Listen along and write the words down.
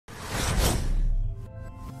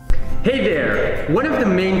Hey there! One of the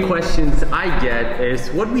main questions I get is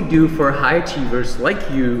what we do for high achievers like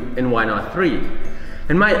you in Why Not 3?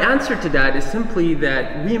 And my answer to that is simply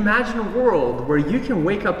that we imagine a world where you can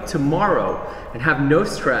wake up tomorrow and have no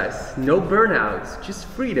stress, no burnouts, just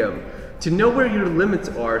freedom to know where your limits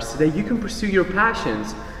are so that you can pursue your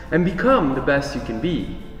passions and become the best you can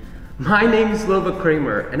be. My name is Lova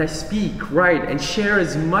Kramer, and I speak, write, and share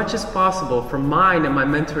as much as possible from mine and my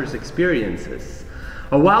mentors' experiences.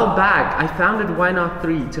 A while back, I founded Why Not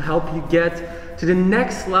 3 to help you get to the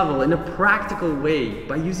next level in a practical way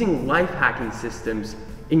by using life hacking systems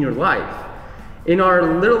in your life. In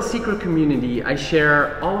our little secret community, I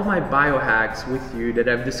share all of my biohacks with you that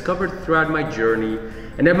I've discovered throughout my journey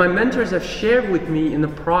and that my mentors have shared with me in the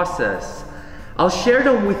process. I'll share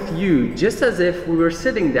them with you just as if we were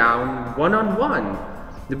sitting down one-on-one.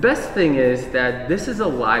 The best thing is that this is a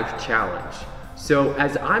live challenge. So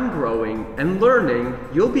as I'm growing and learning,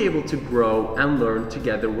 you'll be able to grow and learn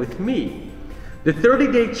together with me. The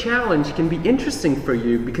 30-day challenge can be interesting for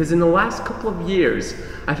you because in the last couple of years,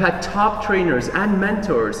 I've had top trainers and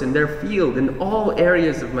mentors in their field in all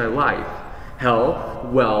areas of my life: health,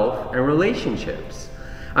 wealth, and relationships.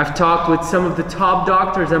 I've talked with some of the top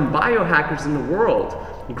doctors and biohackers in the world,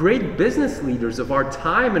 great business leaders of our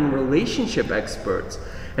time and relationship experts,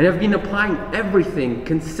 and I've been applying everything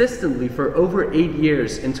consistently for over 8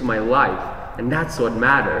 years into my life, and that's what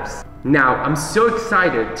matters. Now, I'm so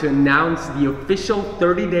excited to announce the official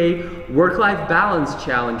 30-day work-life balance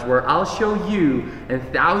challenge where I'll show you and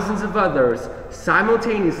thousands of others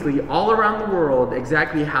simultaneously all around the world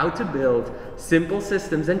exactly how to build simple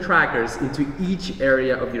systems and trackers into each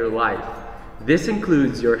area of your life. This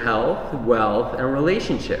includes your health, wealth, and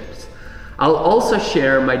relationships. I'll also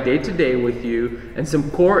share my day-to-day with you and some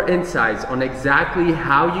core insights on exactly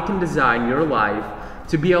how you can design your life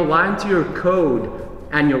to be aligned to your code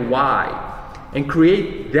and your why, and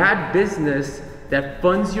create that business that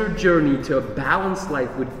funds your journey to a balanced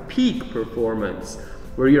life with peak performance,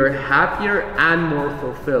 where you're happier and more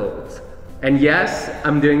fulfilled. And yes,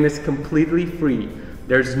 I'm doing this completely free.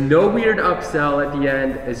 There's no weird upsell at the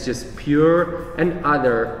end. It's just pure and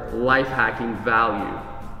utter life hacking value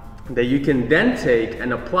that you can then take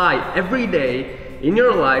and apply every day in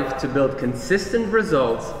your life to build consistent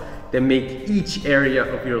results that make each area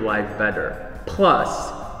of your life better.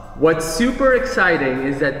 Plus, what's super exciting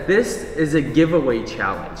is that this is a giveaway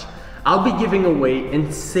challenge. I'll be giving away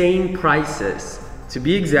insane prizes. To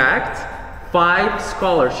be exact, 5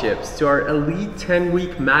 scholarships to our elite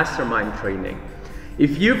 10-week mastermind training.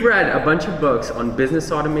 If you've read a bunch of books on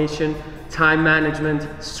business automation, time management,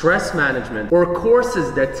 stress management, or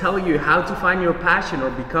courses that tell you how to find your passion or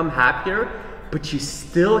become happier, but you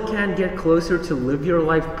still can't get closer to live your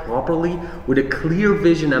life properly with a clear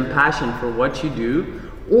vision and passion for what you do,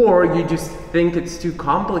 or you just think it's too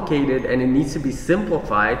complicated and it needs to be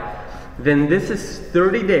simplified, then this is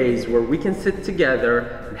 30 days where we can sit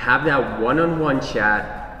together and have that one-on-one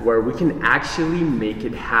chat where we can actually make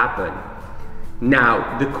it happen.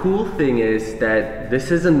 Now, the cool thing is that this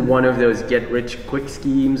isn't one of those get-rich-quick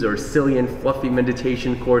schemes or silly and fluffy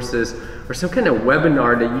meditation courses or some kind of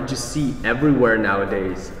webinar that you just see everywhere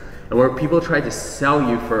nowadays and where people try to sell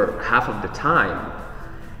you for half of the time.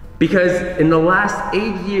 Because in the last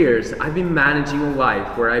 8 years, I've been managing a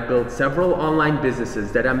life where I built several online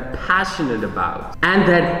businesses that I'm passionate about and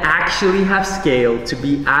that actually have scaled to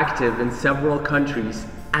be active in several countries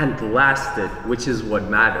and lasted, which is what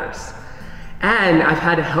matters. And I've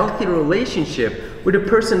had a healthy relationship with a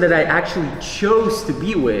person that I actually chose to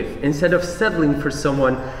be with instead of settling for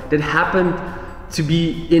someone that happened to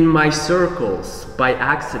be in my circles by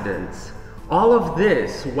accident. All of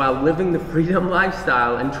this while living the freedom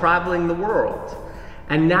lifestyle and traveling the world.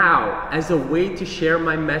 And now, as a way to share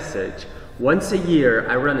my message, once a year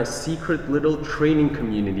I run a secret little training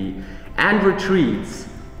community and retreats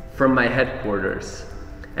from my headquarters.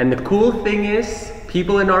 And the cool thing is,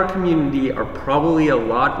 people in our community are probably a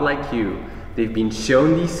lot like you. They've been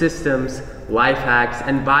shown these systems, life hacks,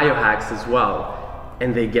 and biohacks as well,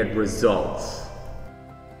 and they get results.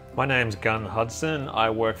 My name's Gunn Hudson. I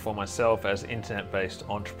work for myself as an internet-based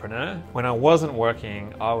entrepreneur. When I wasn't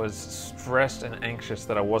working, I was stressed and anxious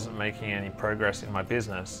that I wasn't making any progress in my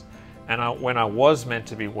business. And when I was meant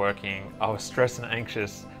to be working, I was stressed and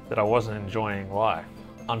anxious that I wasn't enjoying life.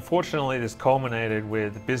 Unfortunately, this culminated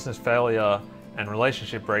with business failure and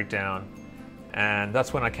relationship breakdown, and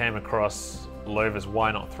that's when I came across Lova's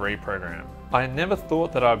Why Not 3 program. I never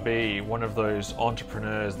thought that I'd be one of those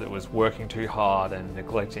entrepreneurs that was working too hard and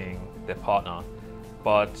neglecting their partner,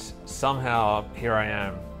 but somehow here I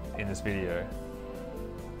am in this video.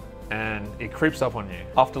 and it creeps up on you.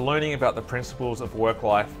 After learning about the principles of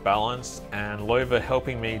work-life balance and Lover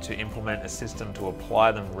helping me to implement a system to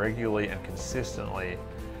apply them regularly and consistently,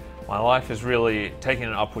 my life has really taken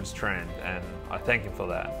an upwards trend, and I thank him for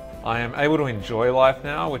that. I am able to enjoy life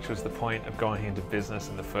now, which was the point of going into business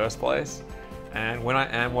in the first place. And when I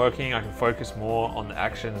am working, I can focus more on the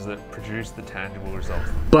actions that produce the tangible results.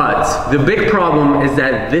 But the big problem is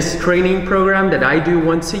that this training program that I do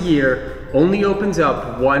once a year only opens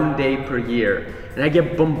up 1 day per year. And I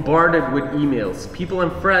get bombarded with emails. People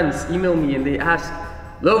and friends email me and they ask,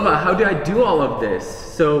 Lova, how do I do all of this?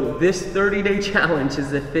 So this 30-day challenge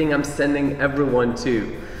is the thing I'm sending everyone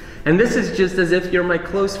to. And this is just as if you're my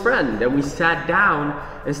close friend and we sat down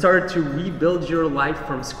and started to rebuild your life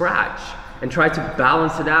from scratch and try to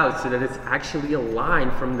balance it out so that it's actually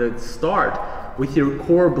aligned from the start with your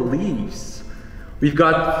core beliefs. We've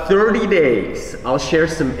got 30 days. I'll share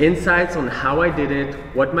some insights on how I did it,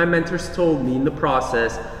 what my mentors told me in the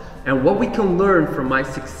process, and what we can learn from my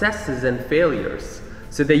successes and failures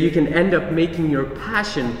so that you can end up making your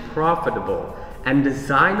passion profitable and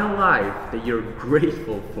design a life that you're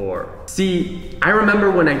grateful for. See, I remember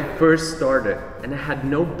when I first started and I had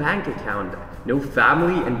no bank account, no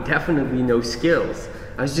family, and definitely no skills.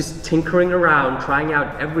 I was just tinkering around, trying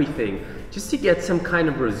out everything just to get some kind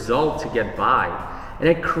of result to get by. And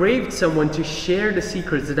I craved someone to share the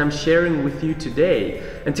secrets that I'm sharing with you today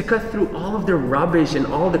and to cut through all of the rubbish and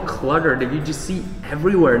all the clutter that you just see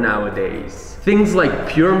everywhere nowadays. Things like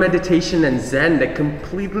pure meditation and Zen that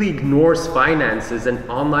completely ignores finances and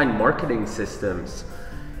online marketing systems.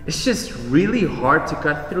 It's just really hard to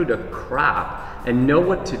cut through the crap and know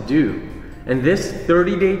what to do. And this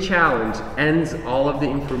 30-day challenge ends all of the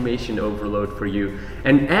information overload for you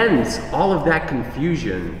and ends all of that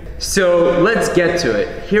confusion. So let's get to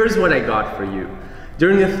it. Here's what I got for you.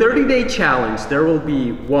 During the 30-day challenge, there will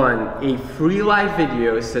be 1, a free live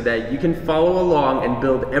video so that you can follow along and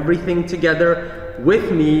build everything together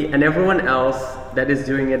with me and everyone else that is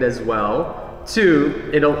doing it as well.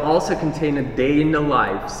 2, it'll also contain a day in the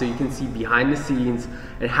life so you can see behind the scenes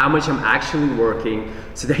and how much I'm actually working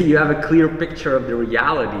so that you have a clear picture of the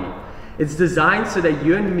reality. It's designed so that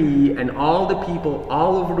you and me and all the people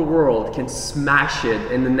all over the world can smash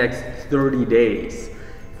it in the next 30 days.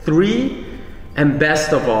 3, and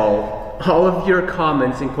best of all of your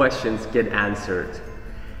comments and questions get answered.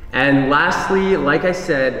 And lastly, like I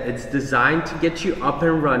said, it's designed to get you up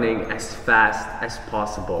and running as fast as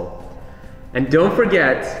possible. And don't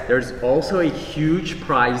forget, there's also a huge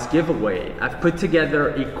prize giveaway. I've put together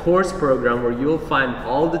a course program where you'll find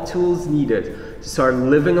all the tools needed to start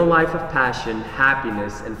living a life of passion,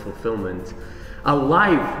 happiness, and fulfillment. A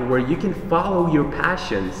life where you can follow your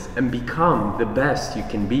passions and become the best you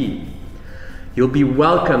can be. You'll be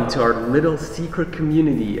welcome to our little secret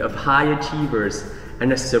community of high achievers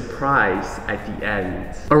and a surprise at the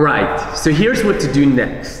end. All right, so here's what to do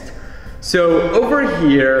next. So over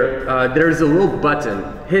here, there's a little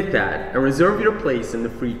button. Hit that and reserve your place in the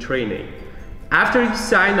free training. After you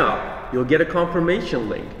sign up, you'll get a confirmation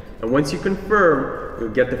link. And once you confirm,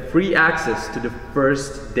 you'll get the free access to the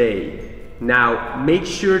first day. Now, make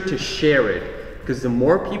sure to share it, because the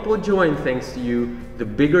more people join thanks to you, the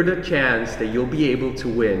bigger the chance that you'll be able to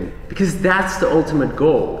win. Because that's the ultimate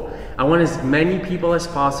goal. I want as many people as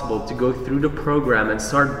possible to go through the program and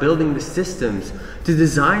start building the systems to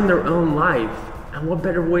design their own life. And what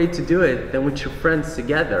better way to do it than with your friends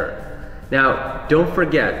together? Now, don't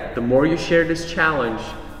forget, the more you share this challenge,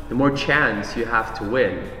 the more chance you have to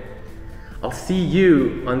win. I'll see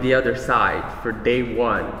you on the other side for day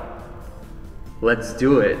 1. Let's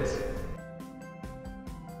do it.